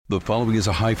The following is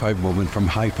a high-five moment from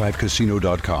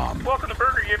highfivecasino.com. Welcome to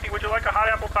Burger Yippee. Would you like a hot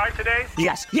apple pie today?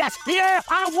 Yes, yeah,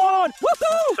 I won!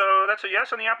 Woohoo! So that's a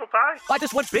yes on the apple pie? I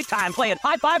just went big time playing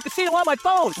High Five Casino on my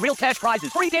phone. Real cash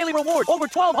prizes, free daily rewards, over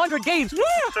 1,200 games. Yeah!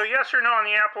 So yes or no on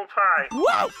the apple pie?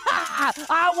 Whoa!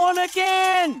 I won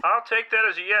again! I'll take that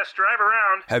as a yes. Drive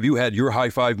around. Have you had your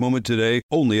high-five moment today?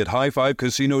 Only at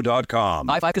highfivecasino.com.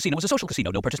 High Five Casino is a social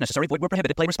casino. No purchase necessary. Void where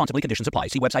prohibited. Play responsibly. Conditions apply.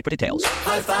 See website for details.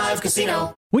 High Five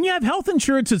Casino. When you have health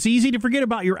insurance, it's easy to forget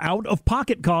about your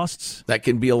out-of-pocket costs. That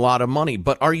can be a lot of money,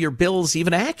 but are your bills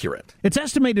even accurate? It's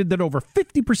estimated that over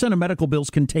 50% of medical bills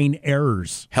contain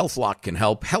errors. HealthLock can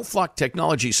help. HealthLock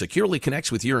technology securely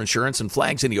connects with your insurance and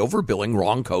flags any overbilling,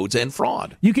 wrong codes, and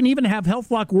fraud. You can even have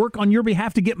HealthLock work on your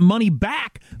behalf to get money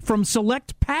back from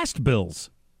select past bills.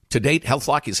 To date,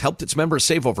 HealthLock has helped its members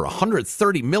save over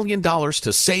 $130 million.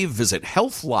 To save, visit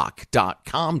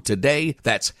healthlock.com today.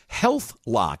 That's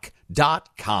healthlock.com.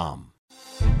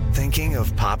 Thinking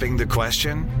of popping the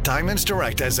question? Diamonds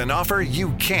Direct has an offer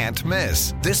you can't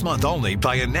miss. This month only,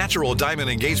 buy a natural diamond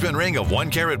engagement ring of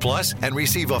 1 carat plus and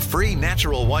receive a free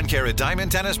natural 1 carat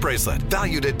diamond tennis bracelet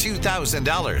valued at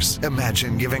 $2,000.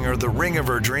 Imagine giving her the ring of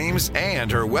her dreams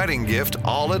and her wedding gift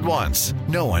all at once.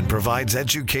 No one provides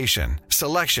education,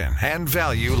 selection, and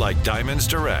value like Diamonds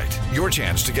Direct. Your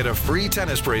chance to get a free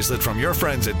tennis bracelet from your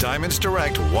friends at Diamonds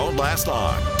Direct won't last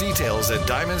long. Details at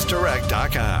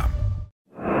diamondsdirect.com.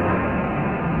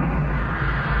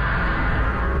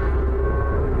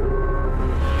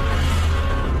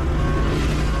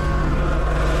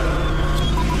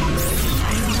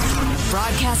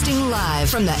 Broadcasting live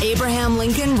from the Abraham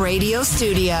Lincoln Radio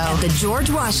Studio at the George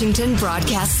Washington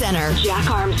Broadcast Center. Jack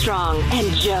Armstrong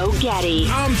and Joe Getty.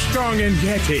 Armstrong and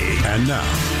Getty. And now,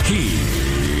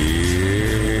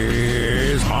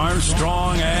 Here's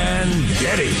Armstrong and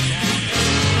Getty.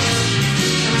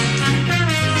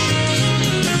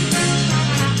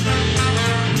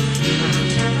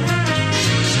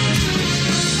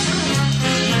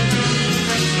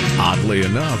 Oddly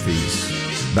enough, he's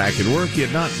back at work,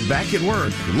 yet not back at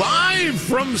work. Live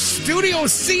from Studio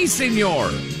C,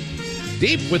 senor.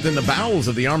 Deep within the bowels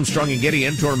of the Armstrong and Getty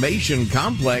Information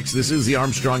Complex, this is the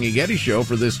Armstrong and Getty Show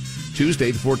for this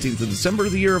Tuesday, the 14th of December,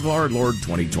 the year of our Lord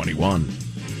 2021.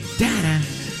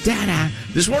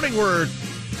 This morning we're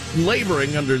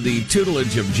laboring under the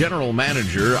tutelage of General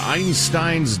Manager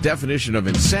Einstein's definition of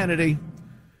insanity,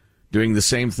 doing the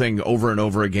same thing over and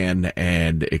over again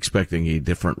and expecting a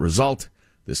different result.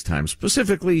 This time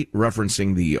specifically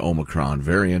referencing the Omicron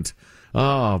variant.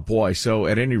 Oh, boy. So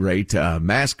at any rate,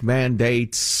 mask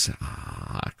mandates,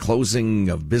 closing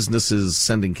of businesses,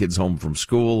 sending kids home from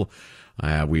school.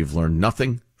 We've learned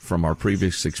nothing from our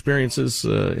previous experiences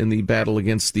in the battle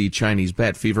against the Chinese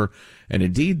bat fever. And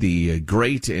indeed, the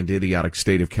great and idiotic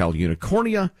state of Cal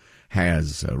Unicornia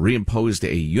has reimposed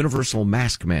a universal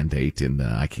mask mandate in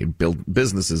I can build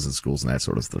businesses and schools and that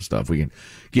sort of stuff. We can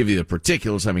give you the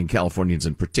particulars. I mean, Californians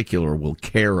in particular will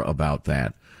care about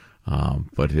that.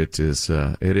 But it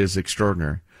is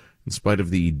extraordinary. In spite of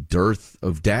the dearth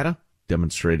of data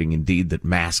demonstrating indeed that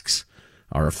masks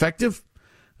are effective,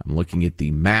 I'm looking at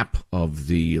the map of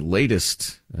the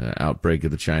latest outbreak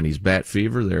of the Chinese bat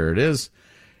fever. There it is.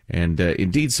 And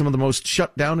indeed, some of the most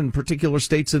shut down in particular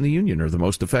states in the Union are the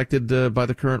most affected by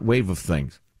the current wave of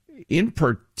things. In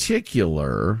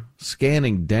particular,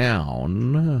 scanning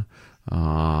down,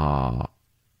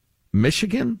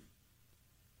 Michigan,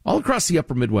 all across the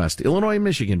upper Midwest, Illinois and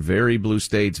Michigan, very blue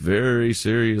states, very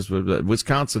serious.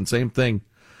 Wisconsin, same thing.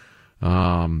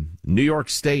 New York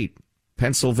State,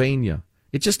 Pennsylvania.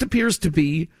 It just appears to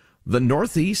be the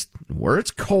Northeast where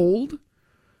it's cold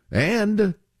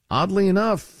and, oddly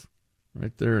enough,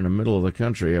 right there in the middle of the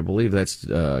country, I believe that's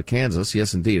Kansas.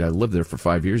 Yes, indeed. I lived there for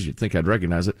 5 years. You'd think I'd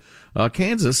recognize it.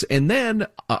 Kansas. And then,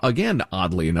 again,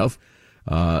 oddly enough,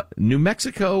 New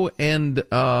Mexico and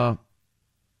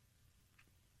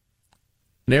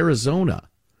Arizona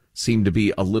seem to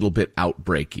be a little bit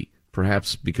outbreaky,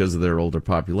 perhaps because of their older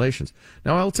populations.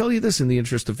 Now, I'll tell you this in the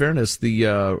interest of fairness. The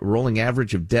rolling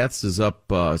average of deaths is up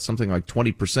something like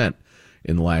 20%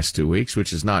 in the last 2 weeks,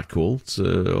 which is not cool. It's a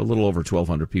little over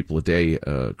 1,200 people a day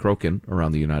croaking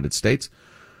around the United States.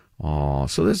 So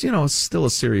there's, it's still a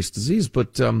serious disease,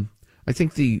 but I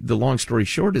think the long story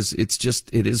short is it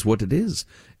is what it is,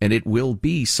 and it will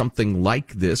be something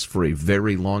like this for a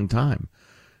very long time.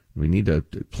 We need to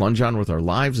plunge on with our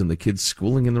lives and the kids'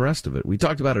 schooling and the rest of it. We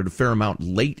talked about it a fair amount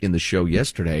late in the show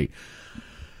yesterday.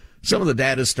 Some of the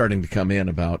data is starting to come in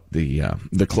about the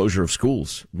closure of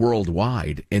schools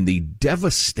worldwide and the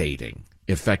devastating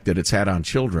effect that it's had on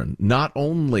children. Not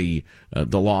only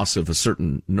the loss of a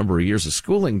certain number of years of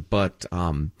schooling, but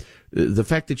the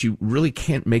fact that you really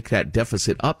can't make that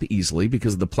deficit up easily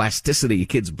because of the plasticity of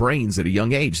kids' brains at a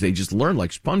young age. They just learn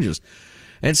like sponges.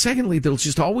 And secondly, they'll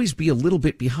just always be a little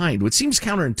bit behind, which seems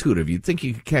counterintuitive. You'd think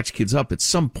you could catch kids up at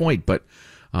some point, but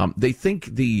they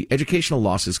think the educational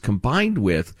losses combined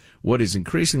with what is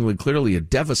increasingly clearly a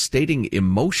devastating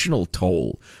emotional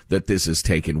toll that this has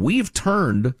taken. We've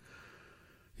turned,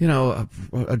 a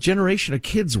generation of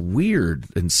kids weird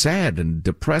and sad and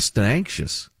depressed and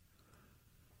anxious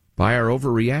by our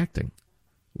overreacting.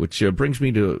 Which brings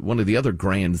me to one of the other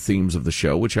grand themes of the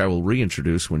show, which I will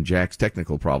reintroduce when Jack's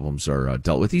technical problems are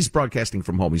dealt with. He's broadcasting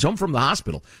from home. He's home from the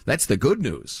hospital. That's the good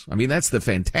news. I mean, that's the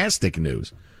fantastic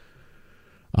news.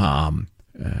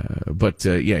 But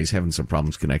he's having some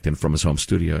problems connecting from his home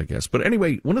studio, I guess. But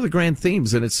anyway, one of the grand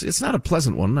themes, and it's not a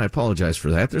pleasant one. I apologize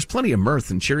for that. There's plenty of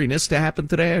mirth and cheeriness to happen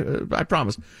today. I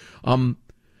promise.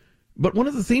 But one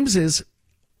of the themes is,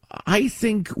 I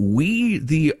think we,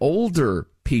 the older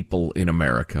people in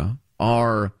America,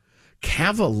 are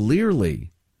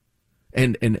cavalierly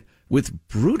and with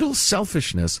brutal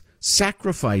selfishness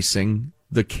sacrificing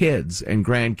the kids and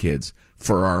grandkids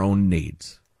for our own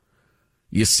needs.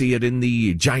 You see it in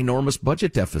the ginormous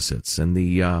budget deficits and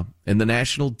the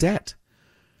national debt.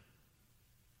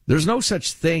 There's no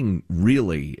such thing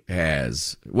really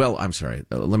as,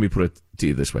 let me put it to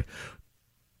you this way.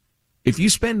 If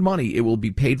you spend money, it will be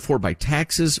paid for by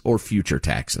taxes or future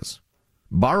taxes.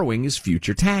 Borrowing is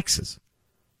future taxes.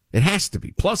 It has to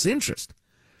be, plus interest.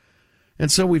 And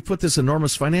so we've put this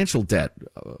enormous financial debt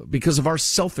because of our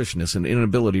selfishness and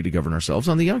inability to govern ourselves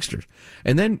on the youngsters.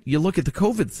 And then you look at the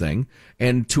COVID thing,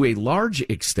 and to a large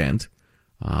extent,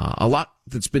 a lot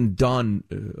that's been done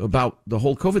about the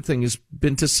whole COVID thing has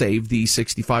been to save the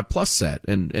 65-plus set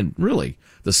and really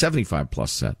the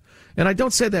 75-plus set. And I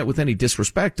don't say that with any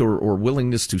disrespect or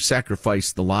willingness to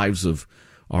sacrifice the lives of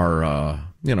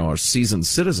our seasoned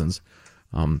citizens.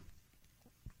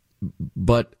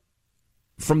 But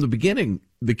from the beginning,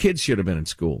 the kids should have been in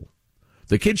school.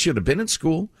 The kids should have been in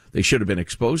school. They should have been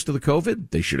exposed to the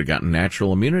COVID. They should have gotten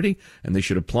natural immunity, and they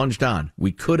should have plunged on.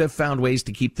 We could have found ways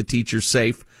to keep the teachers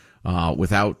safe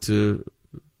without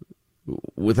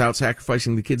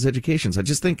sacrificing the kids' educations. I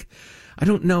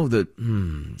don't know that.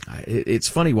 It's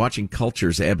funny watching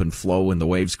cultures ebb and flow and the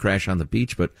waves crash on the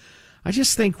beach, but I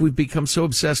just think we've become so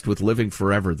obsessed with living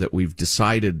forever that we've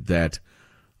decided that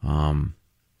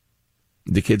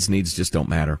the kids' needs just don't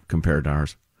matter compared to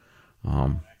ours.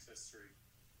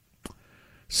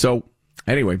 So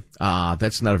anyway,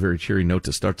 that's not a very cheery note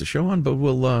to start the show on, but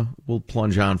we'll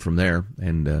plunge on from there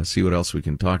and see what else we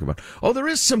can talk about. Oh, there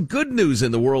is some good news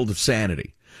in the world of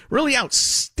sanity. Really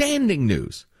outstanding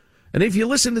news. And if you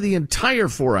listen to the entire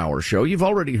 4-hour show, you've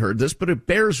already heard this, but it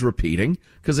bears repeating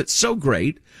because it's so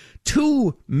great.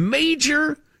 2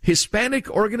 major Hispanic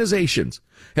organizations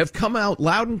have come out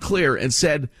loud and clear and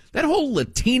said that whole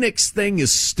Latinx thing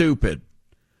is stupid.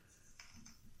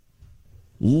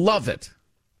 Love it.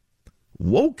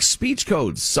 Woke speech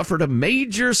codes suffered a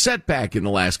major setback in the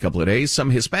last couple of days. Some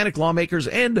Hispanic lawmakers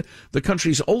and the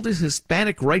country's oldest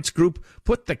Hispanic rights group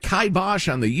put the kibosh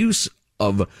on the use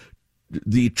of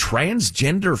the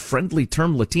transgender-friendly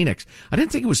term Latinx. I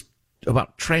didn't think it was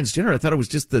about transgender. I thought it was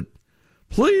just that,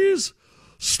 please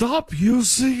stop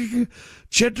using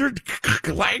gendered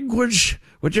language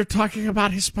when you're talking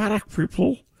about Hispanic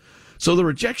people. So the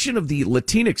rejection of the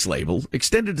Latinx label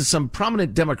extended to some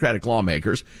prominent Democratic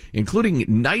lawmakers, including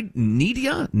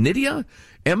Nydia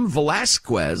M.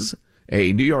 Velasquez,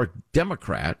 a New York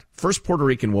Democrat, first Puerto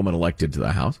Rican woman elected to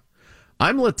the House.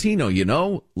 I'm Latino,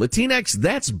 Latinx,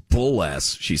 that's bull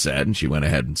S, she said, and she went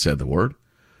ahead and said the word.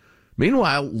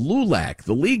 Meanwhile, LULAC,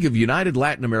 the League of United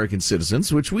Latin American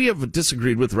Citizens, which we have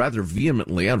disagreed with rather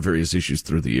vehemently on various issues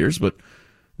through the years, but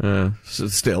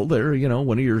still, they're,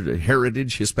 one of your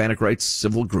heritage Hispanic rights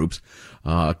civil groups,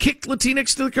 kicked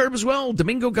Latinx to the curb as well.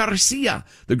 Domingo Garcia,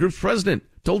 the group's president,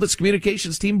 told its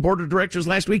communications team board of directors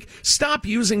last week, stop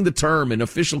using the term in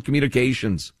official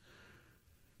communications.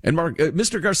 And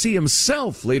Mr. Garcia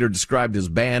himself later described his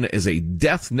ban as a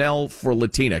death knell for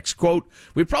Latinx. Quote,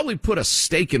 we probably put a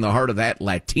stake in the heart of that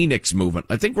Latinx movement.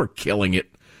 I think we're killing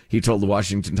it, he told the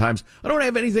Washington Times. I don't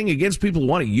have anything against people who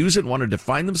want to use it, want to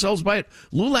define themselves by it.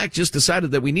 LULAC just decided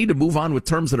that we need to move on with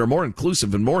terms that are more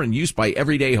inclusive and more in use by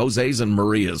everyday Jose's and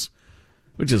Marias,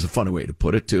 which is a funny way to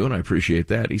put it, too, and I appreciate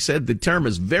that. He said the term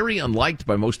is very unliked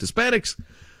by most Hispanics.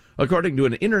 According to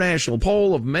an international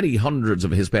poll of many hundreds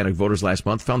of Hispanic voters last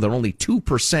month, found that only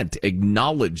 2%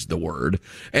 acknowledged the word,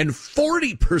 and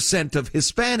 40% of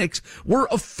Hispanics were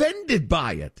offended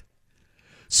by it.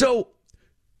 So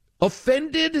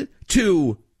offended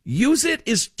to use it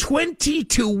is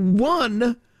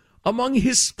 20-1 among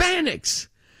Hispanics.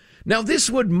 Now, this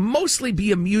would mostly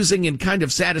be amusing and kind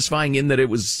of satisfying in that it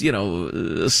was,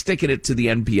 sticking it to the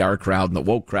NPR crowd and the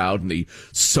woke crowd and the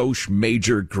Soch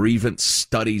major grievance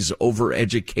studies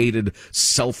overeducated,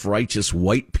 self-righteous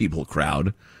white people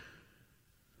crowd.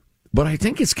 But I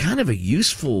think it's kind of a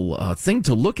useful thing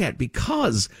to look at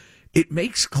because it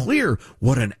makes clear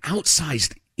what an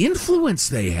outsized influence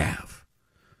they have.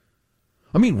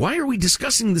 I mean, why are we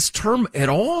discussing this term at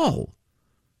all?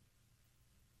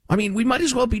 I mean, we might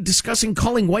as well be discussing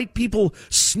calling white people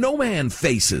snowman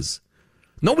faces.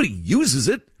 Nobody uses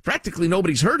it. Practically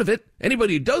nobody's heard of it.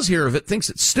 Anybody who does hear of it thinks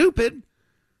it's stupid.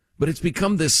 But it's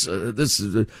become this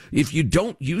if you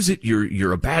don't use it,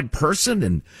 you're a bad person.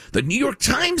 And the New York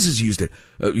Times is using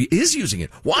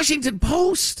it. Washington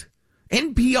Post,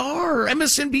 NPR,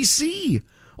 MSNBC,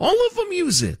 all of them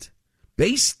use it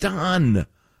based on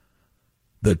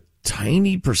the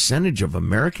tiny percentage of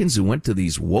Americans who went to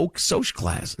these woke social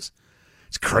classes.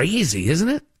 It's crazy, isn't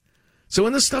it? So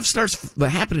when this stuff starts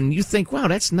happening, you think, wow,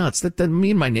 that's nuts. That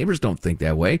me and my neighbors don't think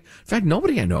that way. In fact,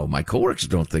 nobody I know, my coworkers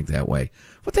don't think that way.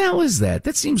 What the hell is that?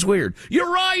 That seems weird.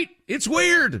 You're right. It's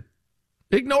weird.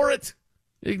 Ignore it.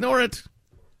 Ignore it.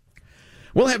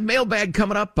 We'll have mailbag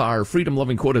coming up, our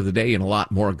freedom-loving quote of the day, and a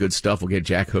lot more good stuff. We'll get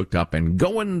Jack hooked up and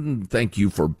going. Thank you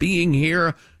for being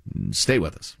here. Stay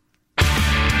with us.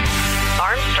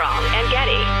 Armstrong and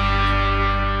Getty.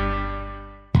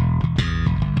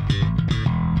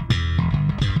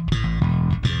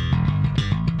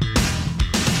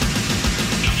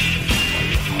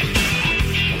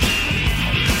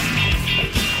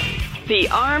 The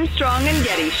Armstrong and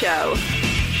Getty Show.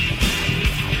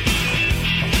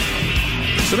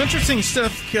 Some interesting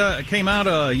stuff came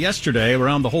out yesterday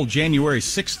around the whole January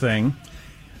 6th thing.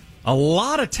 A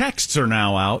lot of texts are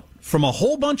now out from a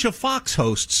whole bunch of Fox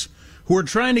hosts who are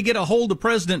trying to get a hold of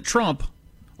President Trump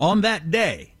on that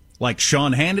day, like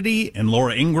Sean Hannity and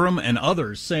Laura Ingraham and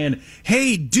others, saying,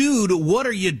 hey, dude, what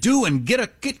are you doing?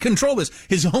 Get control of this.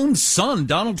 His own son,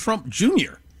 Donald Trump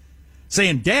Jr.,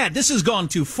 saying, Dad, this has gone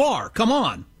too far. Come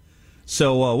on.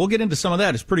 So we'll get into some of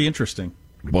that. It's pretty interesting.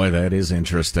 Boy, that is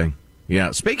interesting.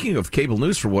 Yeah, speaking of cable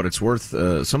news, for what it's worth,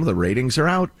 some of the ratings are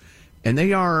out, and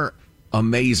they are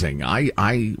amazing.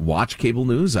 I watch cable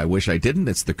news. I wish I didn't.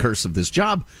 It's the curse of this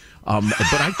job. But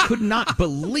I could not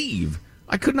believe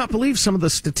some of the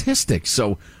statistics.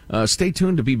 So stay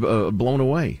tuned to be blown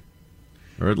away,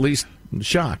 or at least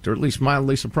shocked, or at least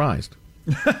mildly surprised.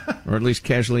 Or at least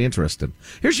casually interested.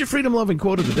 Here's your freedom-loving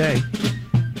quote of the day.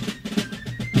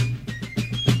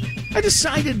 I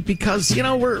decided because,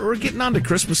 we're getting on to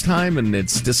Christmas time and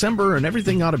it's December and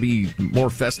everything ought to be more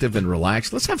festive and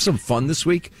relaxed. Let's have some fun this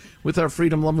week with our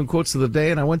freedom-loving quotes of the day.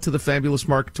 And I went to the fabulous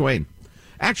Mark Twain.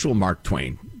 Actual Mark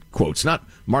Twain quotes, not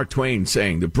Mark Twain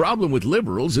saying the problem with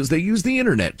liberals is they use the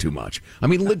internet too much. I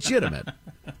mean, legitimate,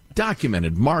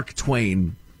 documented Mark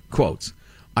Twain quotes.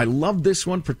 I love this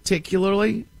one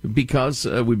particularly because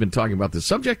we've been talking about this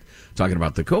subject, talking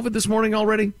about the COVID this morning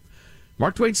already.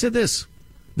 Mark Twain said this: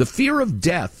 the fear of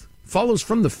death follows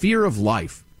from the fear of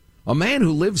life. A man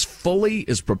who lives fully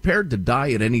is prepared to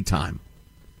die at any time.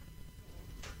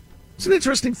 It's an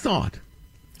interesting thought.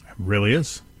 It really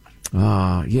is.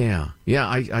 Yeah,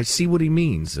 I see what he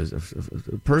means.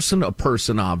 A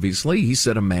person, obviously. He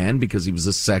said a man because he was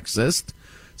a sexist.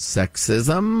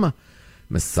 Sexism,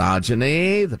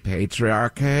 misogyny, the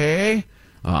patriarchy.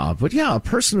 But yeah, a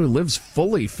person who lives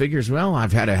fully figures, well,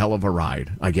 I've had a hell of a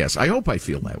ride, I guess. I hope I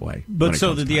feel that way. But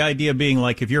so the idea being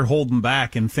like, if you're holding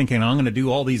back and thinking, I'm going to do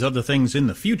all these other things in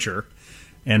the future,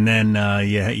 and then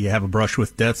you have a brush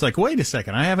with death, it's like, wait a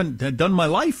second, I haven't done my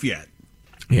life yet.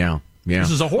 Yeah.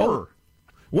 This is a horror.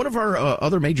 One of our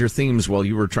other major themes while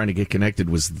you were trying to get connected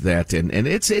was that, and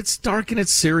it's dark and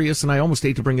it's serious, and I almost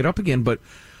hate to bring it up again, but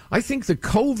I think the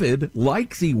COVID,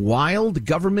 like the wild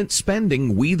government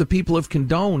spending we the people have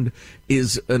condoned,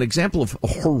 is an example of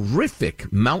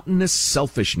horrific mountainous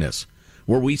selfishness,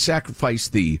 where we sacrifice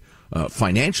the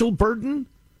financial burden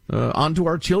onto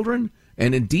our children.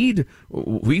 And indeed,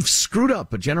 we've screwed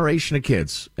up a generation of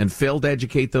kids and failed to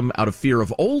educate them out of fear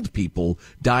of old people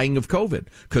dying of COVID,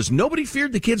 because nobody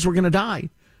feared the kids were going to die.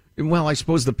 Well, I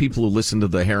suppose the people who listen to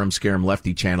the harem scarum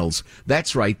lefty channels,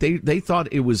 that's right. They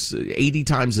thought it was 80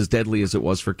 times as deadly as it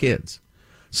was for kids.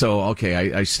 So,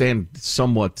 okay, I stand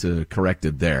somewhat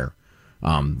corrected there.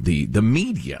 The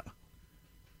media,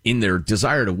 in their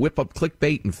desire to whip up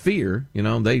clickbait and fear,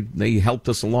 they helped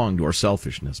us along to our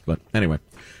selfishness. But anyway,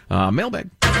 mailbag.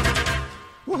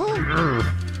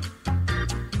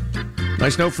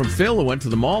 Nice note from Phil, who went to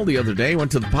the mall the other day, went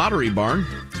to the Pottery Barn.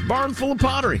 It's a barn full of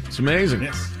pottery. It's amazing.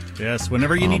 Yes.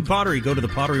 Whenever you need pottery, go to the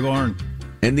Pottery Barn.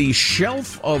 And the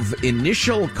shelf of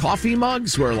initial coffee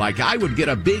mugs were like, I would get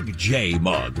a big J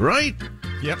mug, right?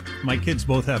 Yep, my kids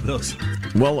both have those.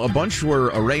 Well, a bunch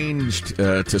were arranged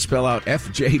to spell out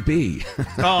FJB.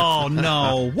 Oh,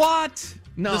 no. What?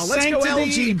 No, let's go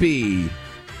LGB.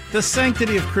 The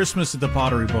sanctity of Christmas at the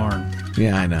Pottery Barn.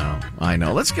 Yeah, I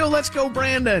know. Let's go,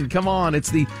 Brandon. Come on,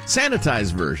 it's the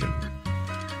sanitized version.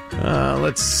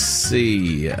 Let's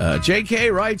see.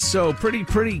 JK writes, so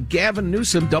pretty Gavin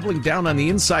Newsom doubling down on the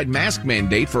inside mask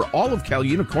mandate for all of Cal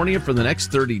Unicornia for the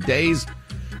next 30 days.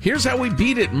 Here's how we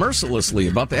beat it mercilessly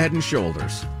about the Head and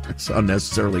Shoulders. It's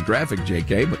unnecessarily graphic,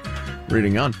 JK, but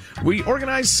reading on. We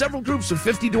organized several groups of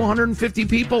 50 to 150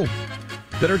 people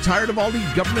that are tired of all the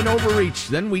government overreach.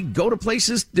 Then we go to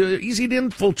places easy to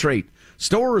infiltrate.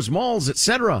 Stores, malls,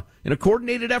 etc. In a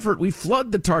coordinated effort, we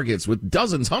flood the targets with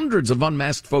dozens, hundreds of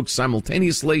unmasked folks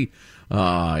simultaneously.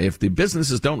 If the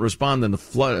businesses don't respond, then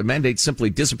the mandates simply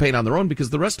dissipate on their own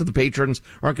because the rest of the patrons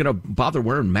aren't going to bother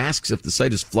wearing masks if the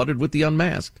site is flooded with the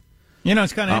unmasked. You know,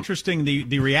 it's kind of interesting,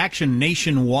 the reaction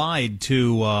nationwide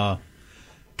to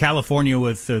California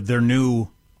with their new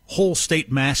whole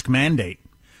state mask mandate.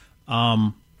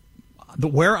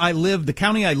 Where I live, the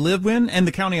county I live in and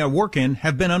the county I work in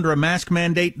have been under a mask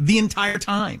mandate the entire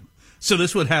time. So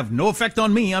this would have no effect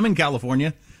on me. I'm in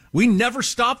California. We never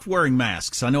stopped wearing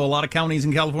masks. I know a lot of counties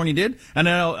in California did. And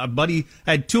I know a buddy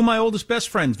had two of my oldest best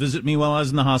friends visit me while I was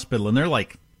in the hospital. And they're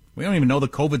like, we don't even know the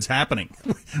COVID's happening.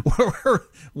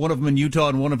 One of them in Utah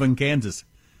and one of them in Kansas.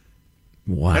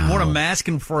 Wow. Hadn't worn a mask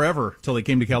in forever till they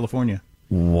came to California.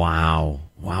 Wow.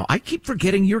 I keep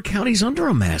forgetting your county's under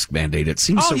a mask mandate. It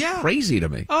seems crazy to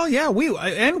me. Oh, yeah.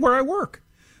 And where I work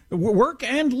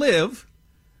and live,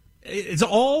 it's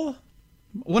all...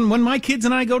 When my kids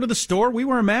and I go to the store, we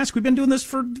wear a mask. We've been doing this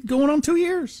for going on 2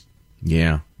 years.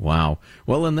 Yeah, wow.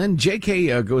 Well, and then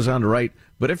JK goes on to write,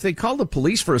 but if they call the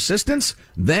police for assistance,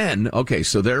 then, okay,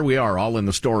 so there we are, all in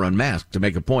the store unmasked, to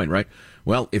make a point, right?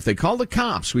 Well, if they call the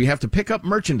cops, we have to pick up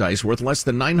merchandise worth less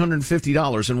than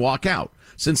 $950 and walk out.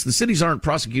 Since the cities aren't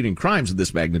prosecuting crimes of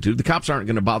this magnitude, the cops aren't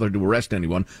going to bother to arrest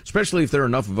anyone, especially if there are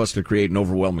enough of us to create an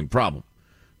overwhelming problem.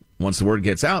 Once the word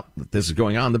gets out that this is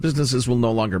going on, the businesses will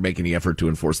no longer make any effort to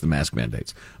enforce the mask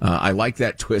mandates. I like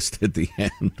that twist at the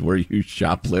end where you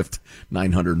shoplift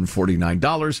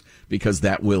 $949 because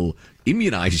that will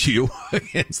immunize you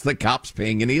against the cops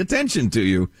paying any attention to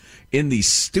you in the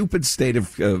stupid state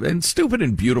of, and stupid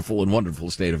and beautiful and wonderful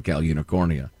state of Cal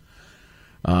Unicornia.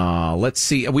 Let's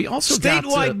see. We also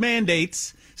statewide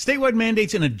mandates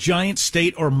in a giant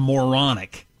state are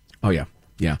moronic. Oh, yeah.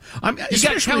 Yeah. You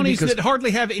got counties that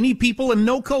hardly have any people and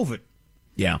no COVID.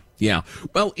 Yeah.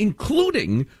 Well,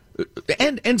 including,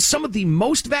 and some of the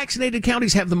most vaccinated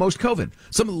counties have the most COVID.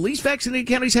 Some of the least vaccinated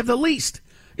counties have the least.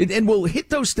 And we'll hit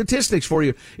those statistics for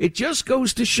you. It just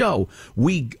goes to show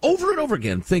we, over and over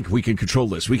again, think we can control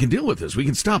this. We can deal with this. We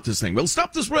can stop this thing. We'll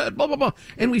stop this, blah, blah, blah.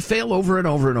 And we fail over and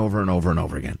over and over and over and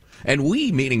over again. And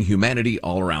we, meaning humanity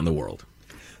all around the world.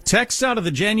 Text out of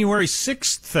the January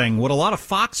 6th thing, what a lot of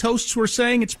Fox hosts were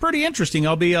saying. It's pretty interesting.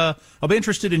 I'll be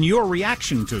interested in your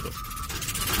reaction to them.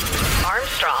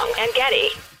 Armstrong and Getty.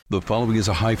 The following is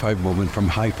a high five moment from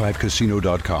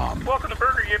highfivecasino.com. Welcome to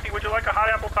Burger Yippee. Would you like a hot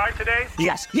apple pie today?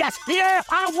 Yes, yeah,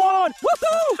 I won!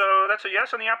 Woohoo! So that's a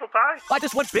yes on the apple pie? I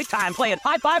just went big time playing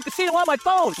High Five Casino on my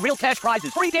phone. Real cash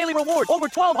prizes, free daily rewards, over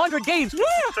 1,200 games. Yeah!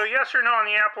 So yes or no on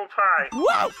the apple pie?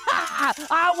 Whoa!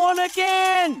 I won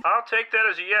again! I'll take that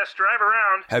as a yes. Drive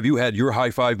around. Have you had your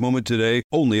high five moment today?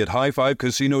 Only at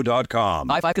highfivecasino.com.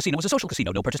 High Five Casino is a social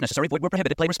casino. No purchase necessary. Void where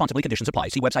prohibited. Play responsibly. Conditions apply.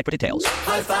 See website for details.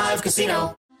 High Five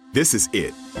Casino. This is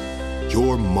it.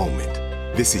 Your moment.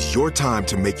 This is your time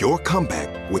to make your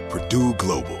comeback with Purdue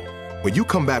Global. When you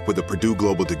come back with a Purdue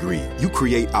Global degree, you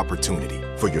create opportunity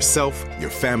for yourself, your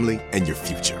family, and your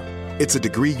future. It's a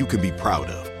degree you can be proud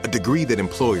of, a degree that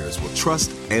employers will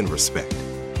trust and respect.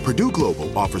 Purdue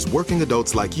Global offers working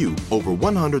adults like you over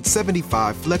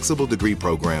 175 flexible degree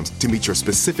programs to meet your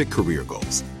specific career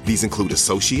goals. These include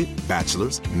associate,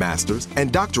 bachelor's, master's, and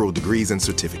doctoral degrees and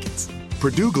certificates.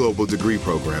 Purdue Global degree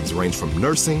programs range from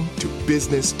nursing to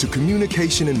business to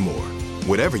communication and more.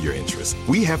 Whatever your interest,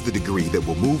 we have the degree that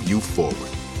will move you forward.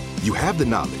 You have the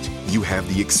knowledge, you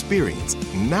have the experience.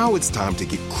 Now it's time to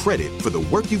get credit for the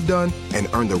work you've done and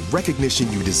earn the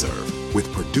recognition you deserve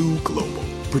with Purdue Global,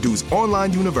 Purdue's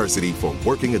online university for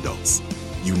working adults.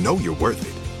 You know you're worth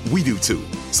it. We do too.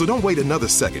 So don't wait another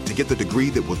second to get the degree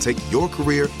that will take your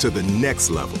career to the next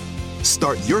level.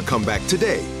 Start your comeback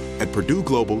today at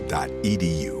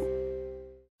purdueglobal.edu.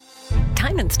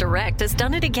 Diamonds Direct has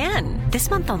done it again. This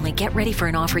month only, get ready for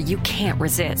an offer you can't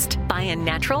resist. Buy a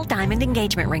natural diamond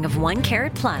engagement ring of 1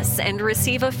 carat plus and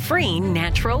receive a free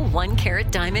natural 1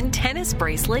 carat diamond tennis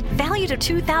bracelet valued at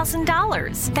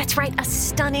 $2,000. That's right, a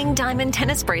stunning diamond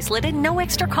tennis bracelet at no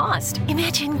extra cost.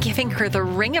 Imagine giving her the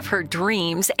ring of her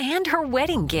dreams and her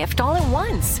wedding gift all at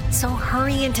once. So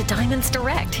hurry into Diamonds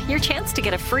Direct. Your chance to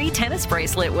get a free tennis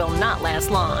bracelet will not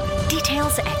last long.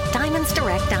 Details at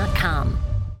diamondsdirect.com.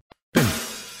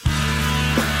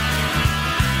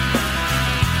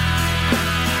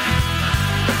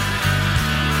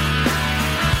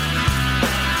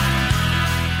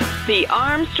 The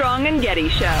Armstrong and Getty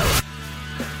Show.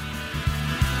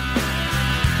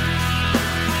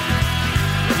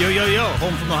 Yo, yo, yo,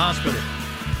 home from the hospital.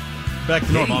 Back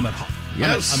to normal. I'm at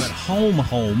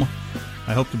home.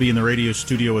 I hope to be in the radio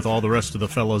studio with all the rest of the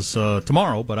fellas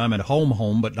tomorrow, but I'm at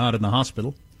home, but not in the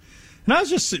hospital. And I was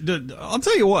just, I'll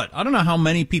tell you what, I don't know how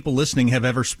many people listening have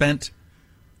ever spent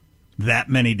that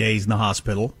many days in the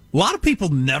hospital. A lot of people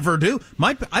never do.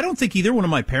 I don't think either one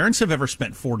of my parents have ever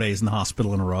spent 4 days in the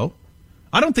hospital in a row.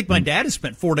 I don't think my dad has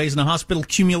spent 4 days in the hospital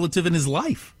cumulative in his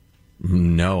life.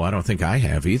 No, I don't think I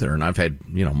have either, and I've had,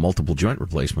 multiple joint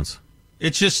replacements.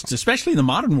 It's just, especially in the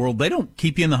modern world, they don't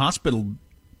keep you in the hospital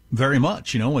very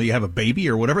much, when you have a baby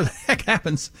or whatever the heck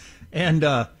happens. And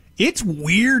it's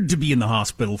weird to be in the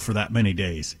hospital for that many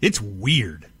days. It's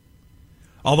weird.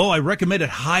 Although I recommend it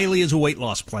highly as a weight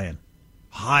loss plan.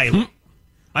 Highly.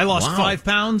 I lost 5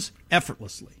 pounds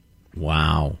effortlessly.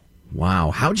 Wow.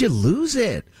 How'd you lose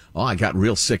it? Oh, I got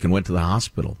real sick and went to the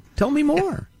hospital. Tell me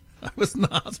more. I was in the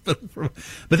hospital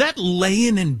but that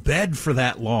laying in bed for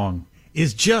that long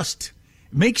is just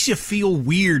makes you feel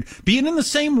weird. Being in the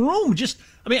same room,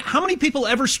 how many people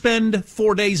ever spend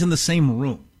 4 days in the same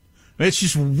room? It's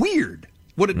just weird.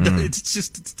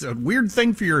 It's a weird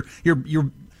thing for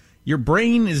your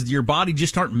brain. Your body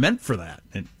just aren't meant for that.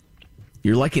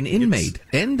 You're like an inmate,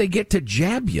 and they get to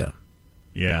jab you.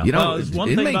 Yeah,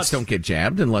 inmates don't get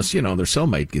jabbed unless their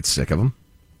cellmate gets sick of them.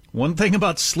 One thing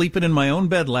about sleeping in my own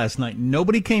bed last night,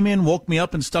 nobody came in, woke me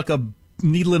up, and stuck a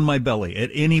needle in my belly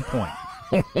at any point.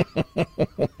 I'm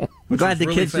glad the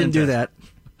kids didn't do that.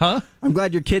 Huh? I'm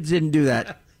glad your kids didn't do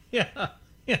that. Yeah,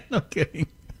 no kidding.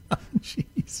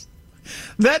 Jeez.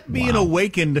 That being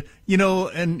awakened,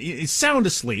 and sound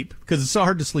asleep, because it's so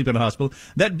hard to sleep in a hospital,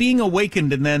 that being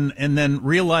awakened and then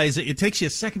realize it takes you a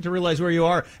second to realize where you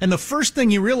are, and the first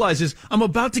thing you realize is, I'm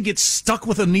about to get stuck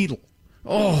with a needle.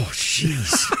 Oh,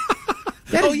 jeez.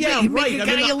 Right. It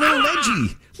got you a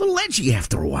little edgy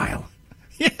after a while.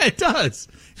 Yeah, it does.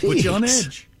 Put you on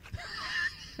edge.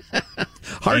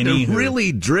 Hard to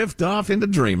really drift off into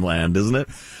dreamland, isn't it?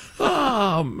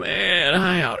 Oh, man,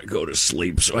 I ought to go to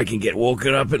sleep so I can get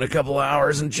woken up in a couple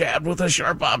hours and jabbed with a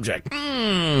sharp object.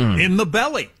 In the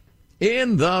belly.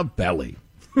 In the belly.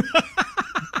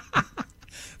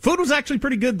 Food was actually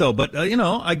pretty good, though, but,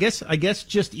 I guess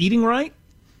just eating right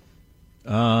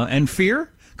and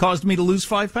fear caused me to lose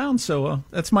 5 pounds, so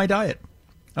that's my diet.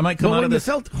 I might come out of this.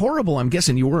 You felt horrible, I'm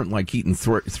guessing you weren't, eating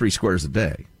 3 squares a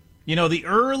day. The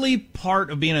early part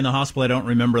of being in the hospital, I don't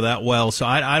remember that well, so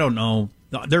I don't know.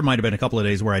 There might have been a couple of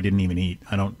days where I didn't even eat.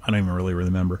 I don't even really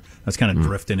remember. I was kind of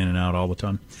drifting in and out all the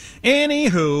time.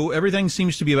 Anywho, everything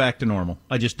seems to be back to normal.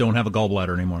 I just don't have a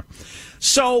gallbladder anymore.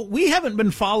 So we haven't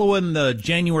been following the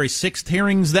January 6th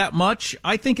hearings that much.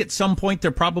 I think at some point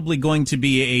they're probably going to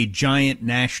be a giant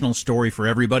national story for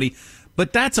everybody.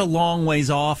 But that's a long ways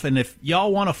off. And if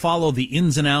y'all want to follow the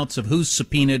ins and outs of who's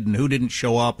subpoenaed and who didn't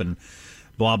show up and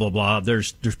blah, blah, blah,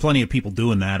 there's plenty of people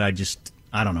doing that. I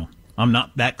don't know. I'm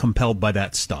not that compelled by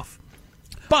that stuff.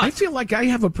 But I feel like I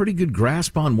have a pretty good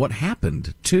grasp on what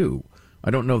happened, too.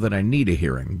 I don't know that I need a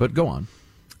hearing, but go on.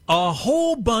 A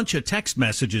whole bunch of text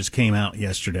messages came out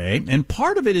yesterday, and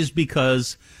part of it is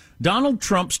because Donald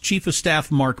Trump's chief of staff,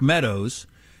 Mark Meadows,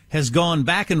 has gone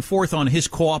back and forth on his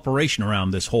cooperation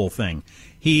around this whole thing.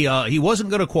 He wasn't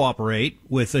going to cooperate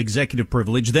with executive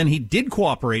privilege. Then he did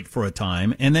cooperate for a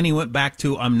time, and then he went back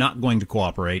to, I'm not going to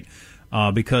cooperate.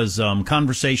 Because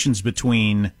conversations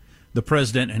between the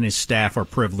president and his staff are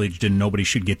privileged and nobody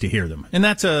should get to hear them. And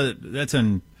that's a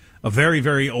very,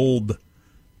 very old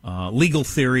legal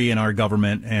theory in our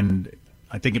government, and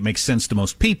I think it makes sense to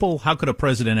most people. How could a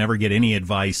president ever get any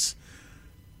advice,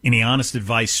 any honest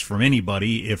advice from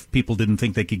anybody if people didn't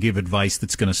think they could give advice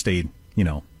that's going to stay,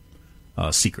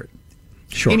 secret?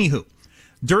 Sure. Anywho.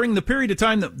 During the period of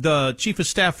time that the chief of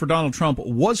staff for Donald Trump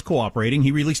was cooperating,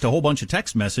 he released a whole bunch of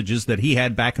text messages that he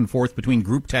had back and forth between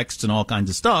group texts and all kinds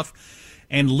of stuff.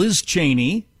 And Liz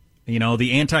Cheney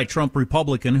the anti-Trump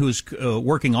Republican who's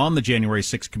working on the January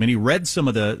 6th committee, read some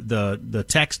of the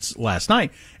texts last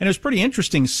night, and it was pretty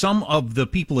interesting. Some of the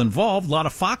people involved, a lot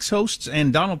of Fox hosts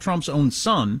and Donald Trump's own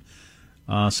son,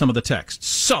 some of the texts.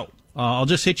 So I'll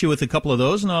just hit you with a couple of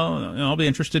those, and I'll be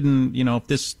interested in, if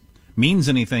this means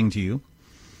anything to you.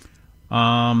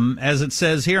 As it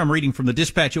says here, I'm reading from the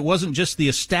Dispatch, it wasn't just the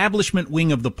establishment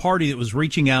wing of the party that was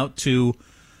reaching out to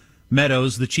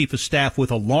Meadows, the chief of staff,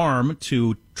 with alarm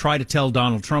to try to tell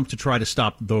Donald Trump to try to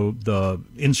stop the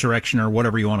insurrection or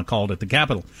whatever you want to call it at the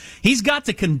Capitol. He's got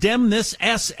to condemn this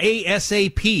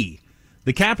ASAP.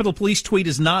 The Capitol Police tweet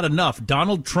is not enough.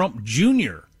 Donald Trump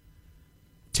Jr.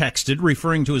 texted,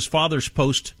 referring to his father's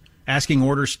post asking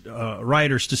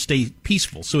rioters to stay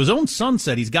peaceful. So his own son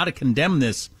said he's got to condemn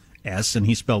this S, and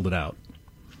he spelled it out,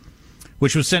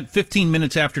 which was sent 15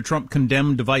 minutes after Trump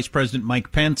condemned Vice President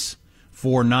Mike Pence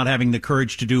for not having the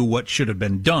courage to do what should have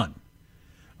been done.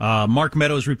 Mark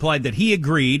Meadows replied that he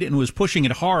agreed and was pushing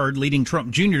it hard, leading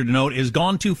Trump Jr. to note it has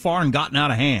gone too far and gotten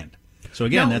out of hand. So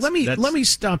again, now, let me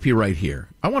stop you right here.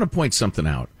 I want to point something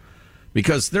out,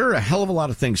 because there are a hell of a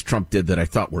lot of things Trump did that I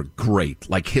thought were great,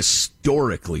 like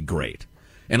historically great,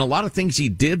 and a lot of things he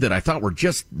did that I thought were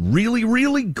just really,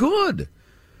 really good.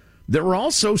 There were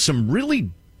also some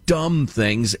really dumb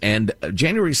things, and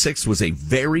January 6th was a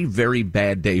very, very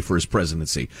bad day for his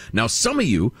presidency. Now, some of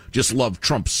you just love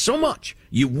Trump so much,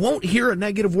 you won't hear a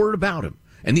negative word about him.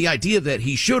 And the idea that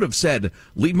he should have said,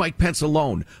 leave Mike Pence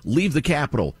alone, leave the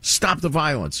Capitol, stop the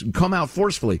violence, and come out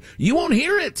forcefully, you won't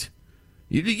hear it.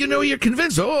 You're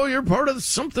convinced, you're part of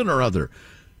something or other.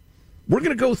 We're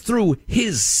going to go through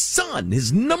his son,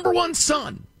 his number one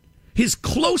son, his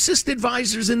closest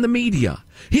advisors in the media,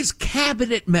 his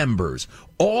cabinet members,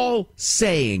 all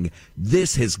saying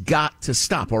this has got to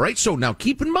stop. All right, so now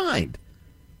keep in mind,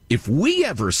 if we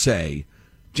ever say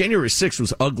January 6th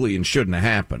was ugly and shouldn't have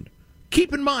happened,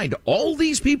 keep in mind all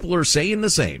these people are saying the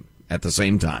same at the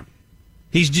same time.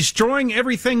 He's destroying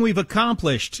everything we've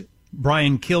accomplished,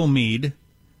 Brian Kilmeade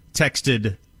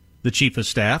texted the chief of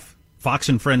staff, Fox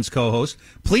and Friends co-host.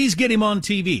 Please get him on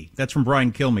TV. That's from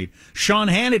Brian Kilmeade. Sean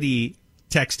Hannity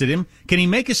texted him. Can he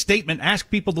make a statement, ask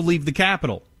people to leave the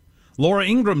Capitol? Laura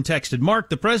Ingraham texted, Mark,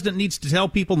 the president needs to tell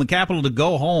people in the Capitol to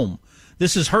go home.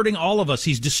 This is hurting all of us.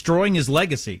 He's destroying his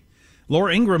legacy.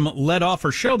 Laura Ingraham led off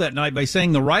her show that night by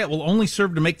saying the riot will only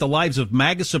serve to make the lives of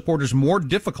MAGA supporters more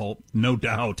difficult, no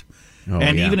doubt,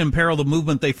 even imperil the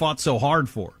movement they fought so hard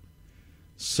for.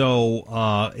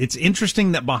 So it's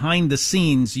interesting that behind the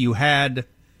scenes you had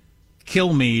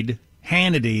Kilmeade,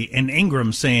 Hannity, and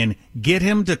Ingraham saying, get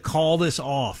him to call this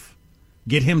off.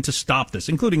 Get him to stop this,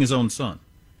 including his own son.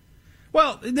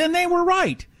 Well, then they were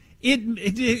right.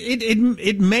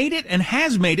 It made it and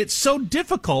has made it so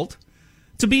difficult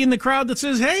to be in the crowd that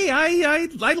says, hey, I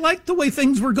like the way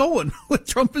things were going with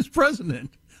Trump as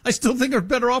president. I still think they're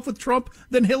better off with Trump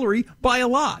than Hillary by a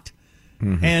lot.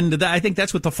 Mm-hmm. And I think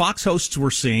that's what the Fox hosts were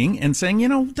seeing and saying,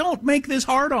 don't make this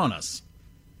hard on us.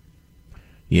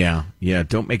 Yeah,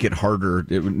 don't make it harder,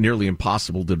 nearly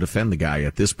impossible to defend the guy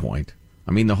at this point.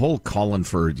 I mean, the whole calling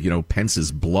for,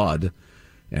 Pence's blood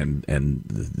and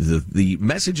the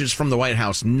messages from the White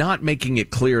House not making it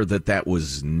clear that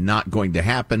was not going to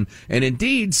happen, and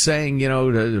indeed saying,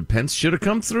 Pence should have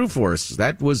come through for us.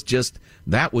 That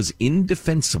was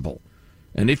indefensible.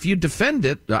 And if you defend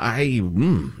it,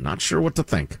 I'm not sure what to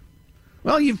think.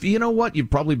 Well, you know what? You've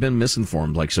probably been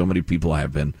misinformed, like so many people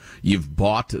have been. You've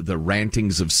bought the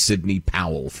rantings of Sidney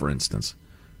Powell, for instance.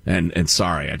 And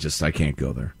sorry, I can't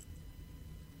go there.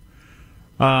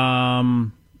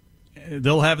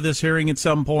 They'll have this hearing at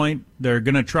some point. They're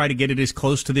going to try to get it as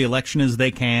close to the election as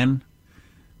they can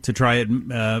to try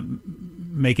and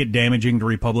make it damaging to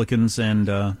Republicans,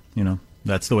 and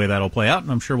that's the way that'll play out,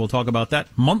 and I'm sure we'll talk about that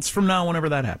months from now whenever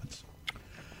that happens.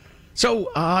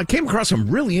 So I came across some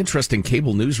really interesting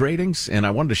cable news ratings, and I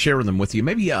wanted to share them with you,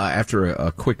 maybe after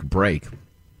a quick break.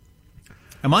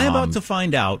 Am I about to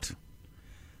find out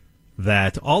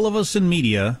that all of us in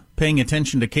media paying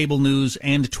attention to cable news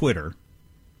and Twitter,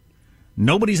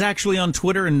 nobody's actually on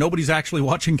Twitter and nobody's actually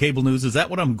watching cable news? Is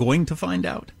that what I'm going to find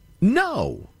out?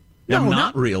 No,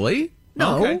 not really.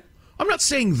 No. Okay. I'm not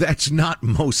saying that's not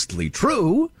mostly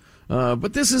true,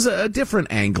 but this is a different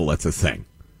angle at the thing.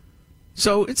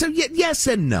 So it's a yes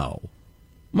and no.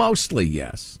 Mostly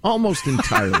yes. Almost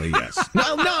entirely yes.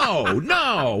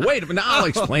 No. Wait a minute. I'll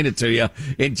explain it to you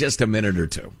in just a minute or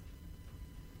two.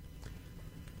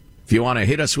 If you want to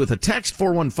hit us with a text,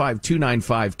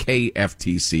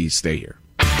 415-295-KFTC. Stay here.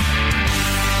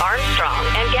 Armstrong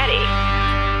and Getty.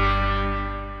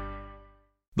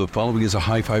 The following is a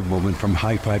high five moment from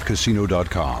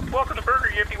highfivecasino.com. Welcome to Burger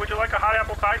Yippee. Would you like a hot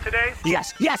apple pie today?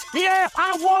 Yes, yeah,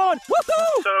 I won!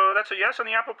 Woohoo! So that's a yes on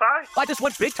the apple pie? I just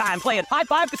went big time playing High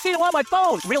Five Casino on my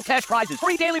phone. Real cash prizes,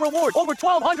 free daily rewards, over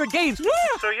 1,200 games. Yeah!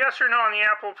 So yes or no on the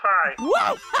apple pie?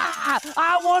 Whoa!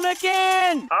 I won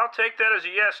again! I'll take that as a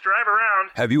yes. Drive around.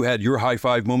 Have you had your high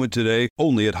five moment today?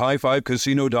 Only at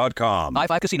highfivecasino.com. High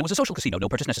Five Casino is a social casino. No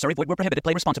purchase necessary. Void where prohibited.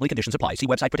 Play responsibly. Conditions apply. See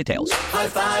website for details. High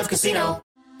Five Casino.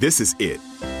 This is it.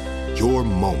 Your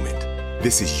moment.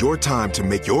 This is your time to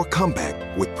make your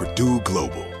comeback with Purdue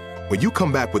Global. When you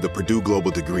come back with a Purdue Global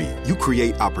degree, you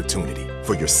create opportunity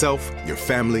for yourself, your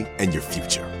family, and your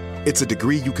future. It's a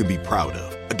degree you can be proud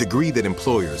of, a degree that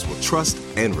employers will trust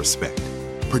and respect.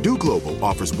 Purdue Global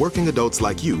offers working adults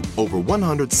like you over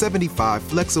 175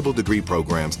 flexible degree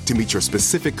programs to meet your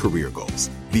specific career goals.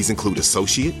 These include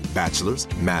associate,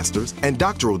 bachelor's, master's, and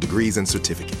doctoral degrees and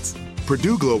certificates.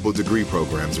 Purdue Global degree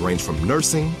programs range from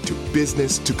nursing to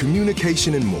business to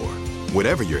communication and more.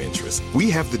 Whatever your interest, we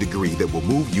have the degree that will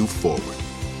move you forward.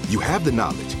 You have the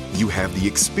knowledge, you have the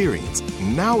experience.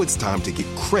 Now it's time to get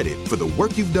credit for the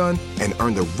work you've done and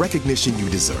earn the recognition you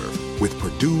deserve with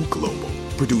Purdue Global,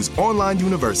 Purdue's online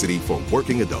university for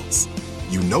working adults.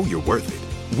 You know you're worth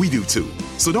it. We do too.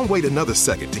 So don't wait another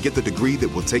second to get the degree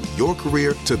that will take your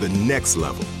career to the next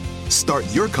level. Start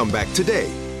your comeback today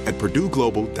at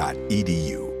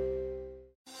purdueglobal.edu.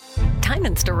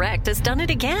 Diamonds Direct has done it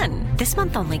again. This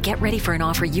month only, get ready for an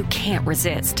offer you can't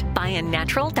resist. Buy a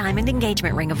natural diamond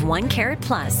engagement ring of 1 carat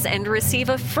plus and receive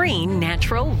a free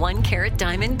natural 1 carat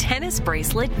diamond tennis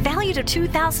bracelet valued at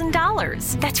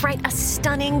 $2,000. That's right, a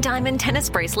stunning diamond tennis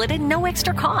bracelet at no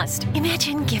extra cost.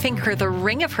 Imagine giving her the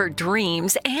ring of her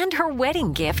dreams and her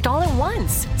wedding gift all at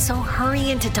once. So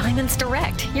hurry into Diamonds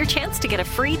Direct. Your chance to get a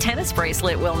free tennis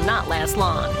bracelet will not last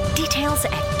long. Details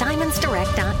at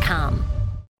diamondsdirect.com.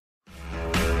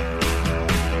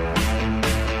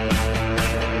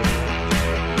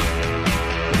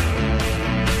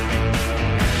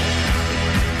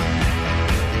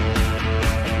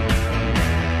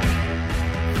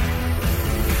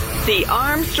 The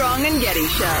Armstrong and Getty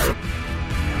Show.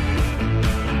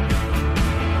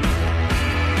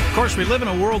 Of course, we live in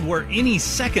a world where any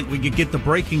second we could get the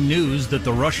breaking news that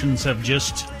the Russians have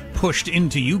just pushed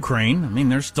into Ukraine. I mean,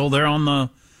 they're still there on the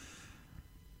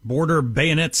border,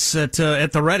 bayonets at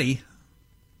the ready,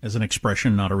 as an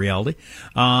expression, not a reality.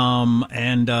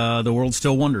 And the world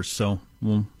still wonders. So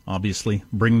we'll obviously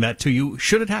bring that to you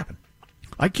should it happen.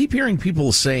 I keep hearing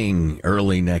people saying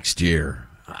early next year.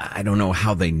 I don't know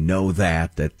how they know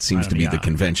that. That seems to be the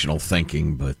conventional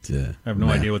thinking, but I have no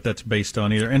idea what that's based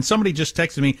on either. And somebody just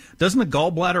texted me, doesn't a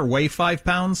gallbladder weigh 5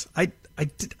 pounds? I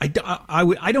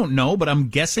don't know, but I'm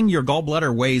guessing your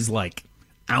gallbladder weighs like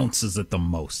ounces at the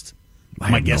most.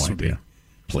 My guess would be. I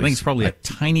think it's probably a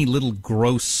tiny little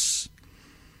gross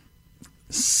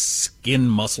skin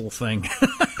muscle thing.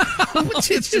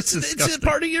 It's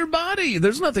part of your body.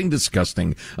 There's nothing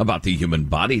disgusting about the human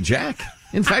body, Jack.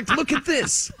 In fact, look at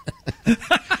this.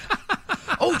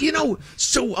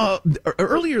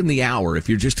 Earlier in the hour, if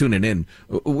you're just tuning in,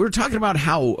 we're talking about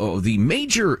how the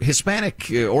major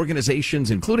Hispanic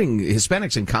organizations, including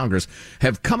Hispanics in Congress,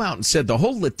 have come out and said the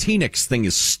whole Latinx thing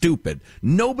is stupid.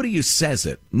 Nobody says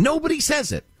it. Nobody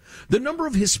says it. The number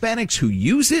of Hispanics who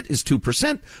use it is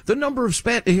 2%. The number of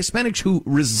Hispanics who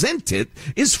resent it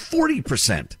is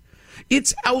 40%.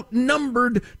 It's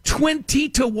outnumbered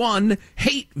 20-1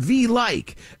 hate v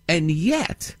like. And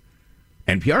yet,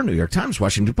 NPR, New York Times,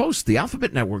 Washington Post, the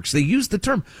Alphabet Networks, they use the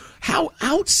term. How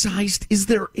outsized is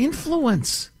their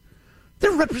influence?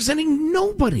 They're representing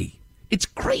nobody. It's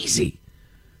crazy.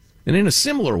 And in a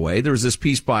similar way, there was this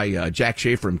piece by Jack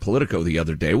Schaefer in Politico the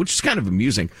other day, which is kind of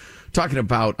amusing, talking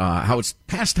about how it's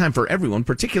past time for everyone,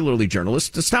 particularly journalists,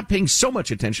 to stop paying so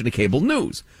much attention to cable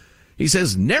news. He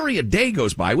says, nary a day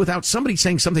goes by without somebody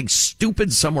saying something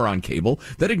stupid somewhere on cable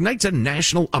that ignites a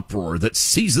national uproar that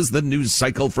seizes the news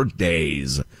cycle for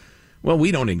days. Well, we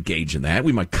don't engage in that.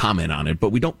 We might comment on it, but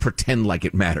we don't pretend like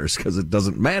it matters because it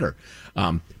doesn't matter.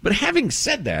 But having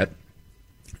said that,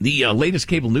 the latest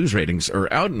cable news ratings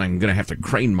are out, and I'm going to have to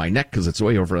crane my neck because it's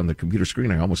way over on the computer screen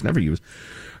I almost never use.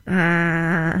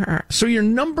 So your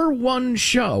number one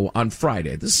show on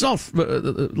Friday, this is all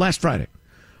last Friday,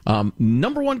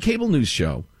 number one cable news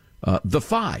show, The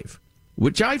Five,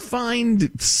 which I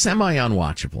find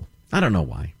semi-unwatchable. I don't know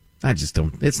why. I just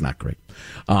don't. It's not great.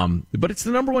 But it's the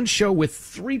number one show with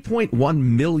 3.1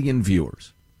 million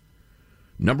viewers.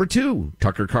 Number two,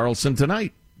 Tucker Carlson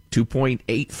Tonight,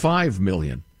 2.85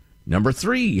 million. Number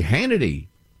three, Hannity.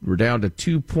 We're down to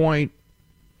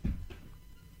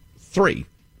 2.3.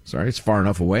 Sorry, it's far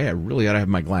enough away. I really ought to have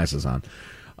my glasses on.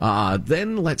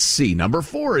 Then let's see. Number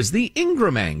 4 is the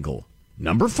Ingram Angle.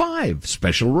 Number 5,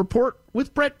 Special Report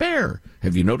with Brett Baer.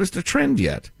 Have you noticed a trend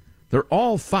yet? They're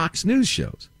all Fox News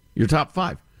shows. Your top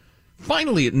 5.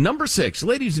 Finally, at number 6,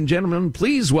 ladies and gentlemen,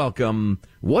 please welcome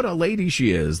What a Lady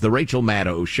She Is, the Rachel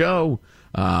Maddow Show.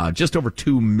 Just over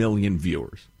 2 million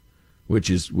viewers, which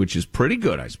is pretty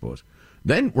good, I suppose.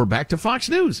 Then we're back to Fox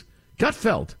News.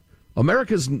 Gutfeld,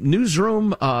 America's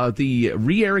Newsroom, the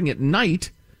re-airing at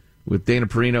night with Dana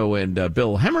Perino and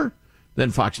Bill Hemmer. Then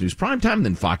Fox News Primetime,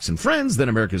 then Fox and Friends, then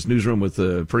America's Newsroom with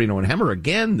Perino and Hemmer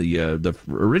again, the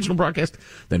original broadcast,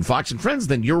 then Fox and Friends,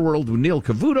 then Your World with Neil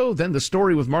Cavuto, then The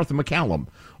Story with Martha McCallum,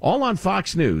 all on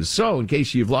Fox News. So, in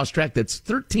case you've lost track, that's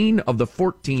 13 of the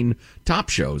 14 top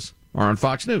shows are on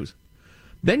Fox News.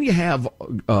 Then you have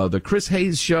the Chris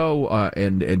Hayes Show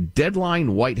and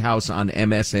Deadline White House on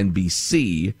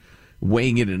MSNBC,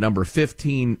 weighing in at number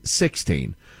 15,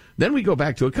 16. Then we go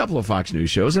back to a couple of Fox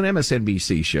News shows, an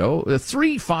MSNBC show,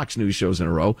 3 Fox News shows in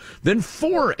a row, then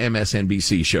 4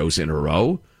 MSNBC shows in a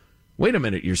row. Wait a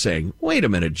minute, you're saying. Wait a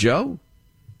minute, Joe.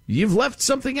 You've left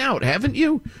something out, haven't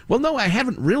you? Well, no, I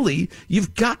haven't really.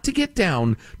 You've got to get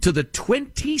down to the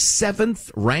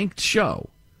 27th ranked show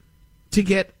to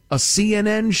get a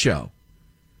CNN show.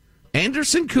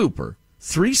 Anderson Cooper,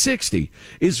 360,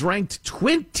 is ranked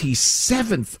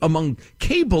 27th among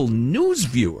cable news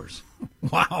viewers.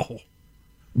 Wow.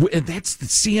 And that's the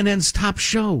CNN's top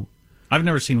show. I've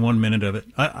never seen 1 minute of it.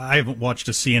 I haven't watched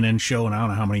a CNN show in I don't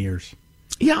know how many years.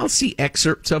 Yeah, I'll see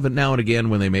excerpts of it now and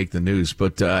again when they make the news.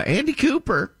 But Andy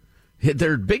Cooper,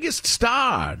 their biggest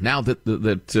star, now that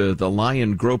the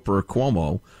lion groper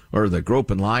Cuomo, or the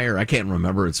grope and liar, I can't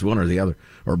remember, it's one or the other,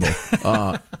 or both.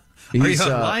 Are you a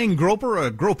lying groper or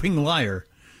a groping liar?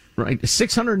 Right,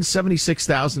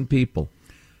 676,000 people.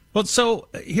 Well, so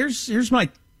here's my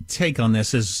take on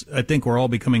this. Is I think we're all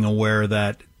becoming aware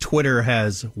that Twitter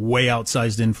has way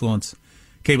outsized influence.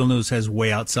 Cable news has way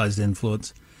outsized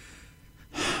influence.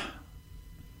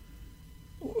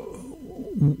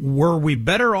 Were we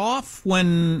better off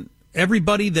when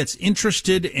everybody that's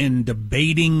interested in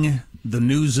debating the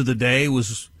news of the day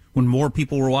was when more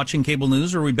people were watching cable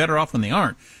news, or are we better off when they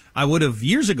aren't?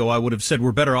 Years ago, I would have said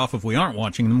we're better off if we aren't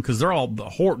watching them because they're all the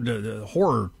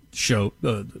horror show.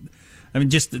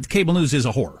 Just cable news is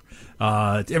a horror.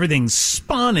 Everything's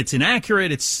spun. It's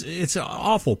inaccurate. It's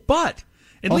awful. But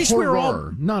at least we're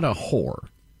all not a whore.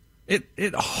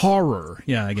 It horror.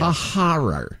 Yeah, I guess a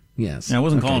horror. Yes, I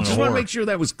wasn't calling it. Just want to make sure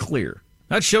that was clear.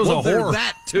 That shows a horror.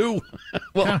 That too.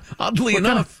 Well, oddly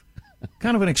enough,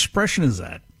 kind of an expression is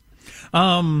that.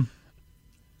 But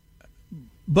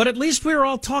at least we were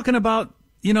all talking about,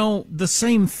 the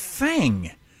same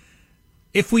thing.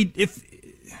 If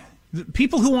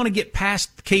people who want to get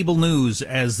past cable news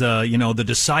as, the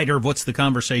decider of what's the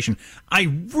conversation, I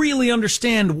really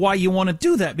understand why you want to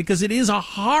do that, because it is a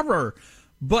horror.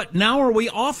 But now are we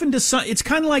often it's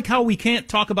kind of like how we can't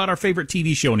talk about our favorite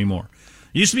TV show anymore.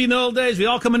 It used to be in the old days, we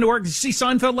all come into work, did you see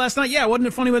Seinfeld last night? Yeah, wasn't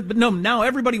it funny? But no, now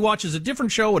everybody watches a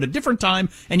different show at a different time,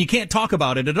 and you can't talk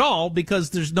about it at all because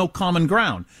there's no common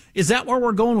ground. Is that where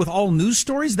we're going with all news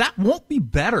stories? That won't be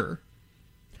better.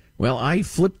 Well, I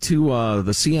flipped to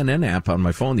the CNN app on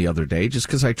my phone the other day just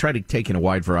because I tried to take in a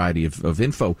wide variety of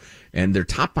info, and their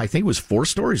top, I think it was 4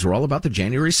 stories, were all about the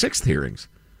January 6th hearings.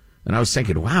 And I was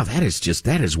thinking, wow, that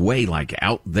is way like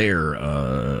out there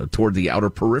toward the outer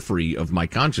periphery of my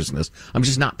consciousness. I'm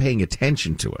just not paying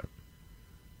attention to it.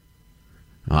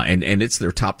 And it's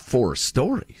their top 4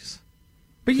 stories.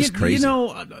 But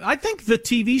I think the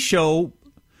TV show,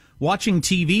 watching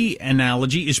TV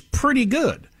analogy is pretty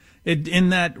good. In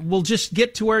that we'll just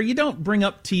get to where you don't bring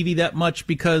up TV that much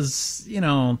because,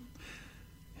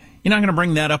 you're not going to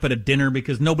bring that up at a dinner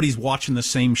because nobody's watching the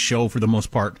same show for the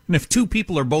most part. And if 2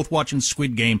 people are both watching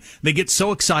Squid Game, they get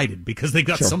so excited because they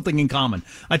got something in common.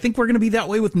 I think we're going to be that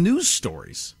way with news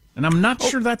stories, and I'm not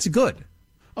sure that's good.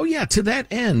 Oh yeah, to that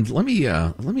end, let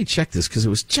me check this because it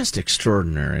was just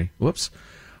extraordinary. Whoops.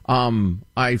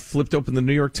 I flipped open the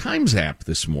New York Times app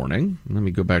this morning. Let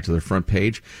me go back to their front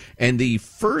page, and the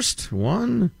first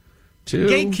 1, 2,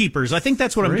 gatekeepers. I think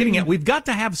that's what 3, I'm getting at. We've got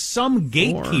to have some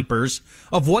gatekeepers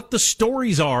 4 of what the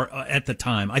stories are at the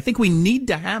time. I think we need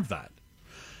to have that.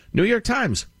 New York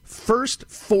Times, first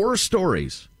 4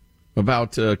 stories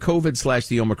about COVID /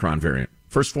 the Omicron variant.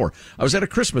 First 4. I was at a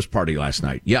Christmas party last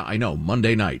night. Yeah, I know,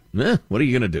 Monday night. What are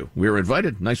you going to do? We were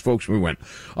invited. Nice folks, we went.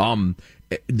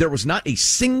 There was not a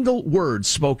single word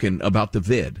spoken about the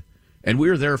vid, and we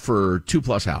were there for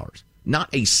 2+ hours. Not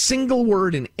a single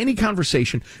word in any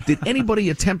conversation did anybody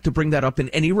attempt to bring that up in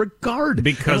any regard.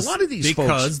 Because a lot of these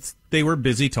folks, they were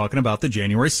busy talking about the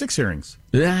January 6 hearings.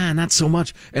 Yeah, not so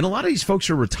much. And a lot of these folks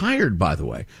are retired, by the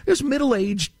way. There's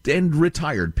middle-aged and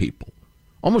retired people,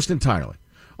 almost entirely.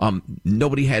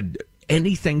 Nobody had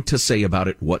anything to say about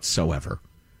it whatsoever.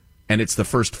 And it's the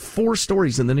first 4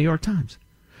 stories in the New York Times.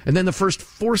 And then the first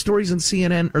 4 stories in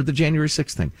CNN or the January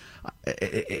 6th thing.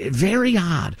 Very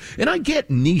odd. And I get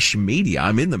niche media.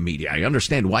 I'm in the media. I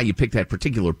understand why you pick that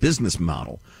particular business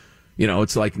model. You know,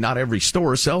 it's like not every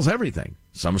store sells everything.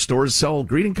 Some stores sell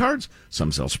greeting cards.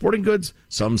 Some sell sporting goods.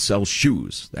 Some sell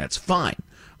shoes. That's fine.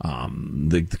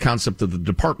 The concept of the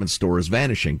department store is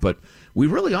vanishing. But we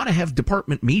really ought to have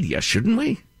department media, shouldn't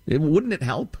we? Wouldn't it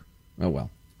help? Oh, well.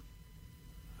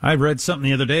 I read something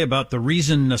the other day about the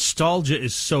reason nostalgia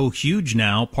is so huge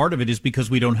now. Part of it is because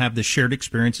we don't have the shared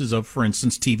experiences of, for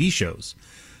instance, TV shows.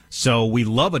 So we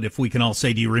love it if we can all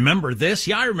say, do you remember this?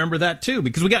 Yeah, I remember that too,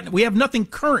 because we have nothing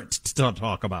current to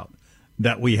talk about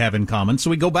that we have in common. So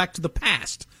we go back to the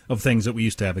past of things that we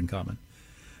used to have in common.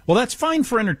 Well, that's fine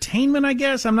for entertainment, I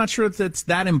guess. I'm not sure if it's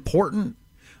that important.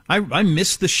 I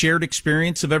miss the shared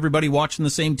experience of everybody watching the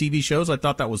same TV shows. I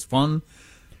thought that was fun.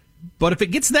 But if it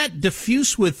gets that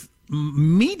diffuse with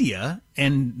media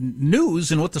and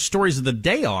news and what the stories of the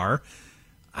day are,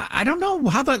 I don't know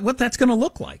what that's going to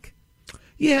look like.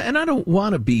 Yeah, and I don't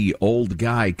want to be old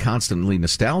guy constantly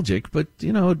nostalgic, but,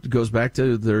 you know, it goes back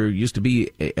to there used to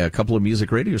be a couple of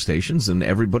music radio stations, and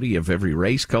everybody of every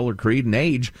race, color, creed, and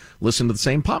age listened to the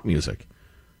same pop music.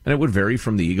 And it would vary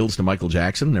from the Eagles to Michael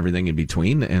Jackson and everything in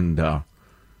between, and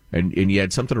you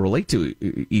had something to relate to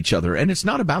each other. And it's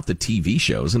not about the TV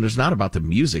shows, and it's not about the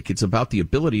music. It's about the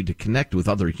ability to connect with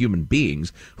other human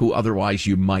beings who otherwise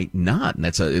you might not. And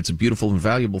it's a beautiful and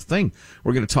valuable thing.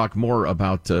 We're going to talk more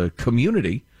about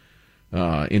community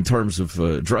in terms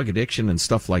of drug addiction and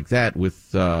stuff like that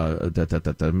with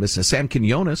Miss Sam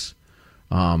Quinones.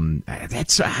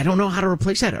 I don't know how to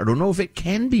replace that. I don't know if it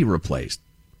can be replaced.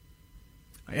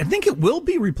 I think it will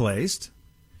be replaced.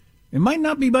 It might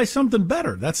not be by something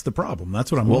better. That's the problem.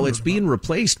 That's what I'm Well, it's being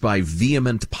replaced by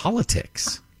vehement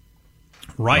politics.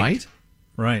 Right.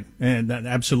 And that's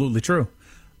absolutely true.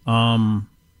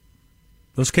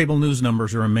 Those cable news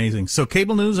numbers are amazing. So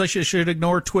cable news, I should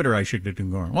ignore. Twitter, I should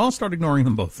ignore. Well, I'll start ignoring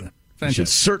them both then. You should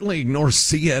certainly ignore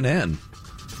CNN.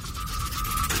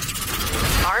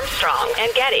 Armstrong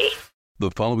and Getty. The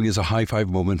following is a high-five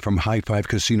moment from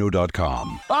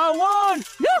highfivecasino.com. I won!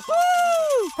 Yahoo!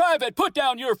 Private, put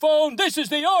down your phone. This is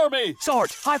the Army.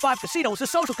 Sarge, High Five Casino is a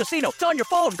social casino. It's on your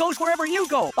phone. Goes wherever you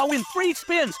go. I win free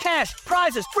spins, cash,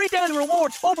 prizes, free daily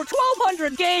rewards, over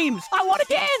 1,200 games. I won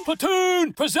again.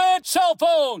 Platoon, present cell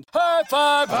phone. High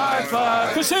Five. High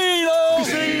Five. Casino.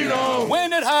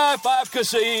 Win at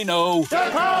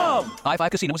highfivecasino.com. High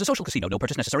Five Casino is a social casino. No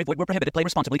purchase necessary. Void where prohibited. Play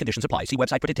responsibly. Conditions apply. See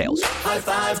website for details. High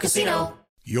Five Casino.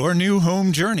 Your new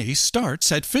home journey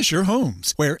starts at Fisher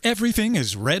Homes, where everything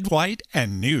is red, white,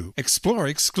 and new. Explore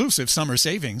exclusive summer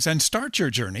savings and start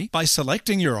your journey by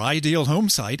selecting your ideal home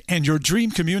site and your dream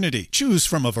community. Choose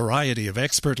from a variety of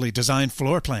expertly designed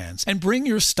floor plans and bring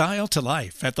your style to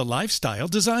life at the Lifestyle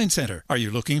Design Center. Are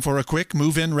you looking for a quick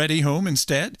move-in ready home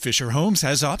instead? Fisher Homes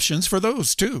has options for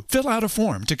those too. Fill out a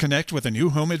form to connect with a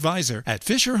new home advisor at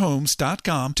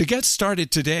FisherHomes.com to get started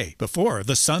today before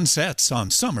the sun sets on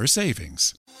summer savings.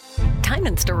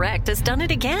 Diamonds Direct has done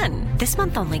it again. This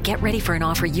month only, get ready for an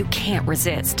offer you can't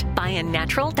resist. Buy a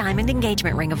natural diamond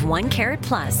engagement ring of 1 carat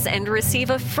plus and receive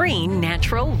a free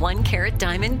natural 1 carat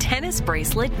diamond tennis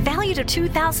bracelet valued at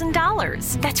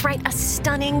 $2,000. That's right, a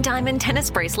stunning diamond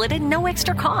tennis bracelet at no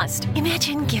extra cost.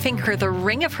 Imagine giving her the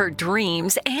ring of her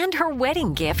dreams and her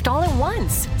wedding gift all at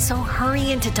once. So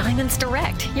hurry into Diamonds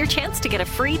Direct. Your chance to get a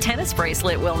free tennis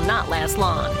bracelet will not last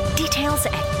long. Details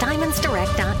at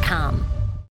diamondsdirect.com.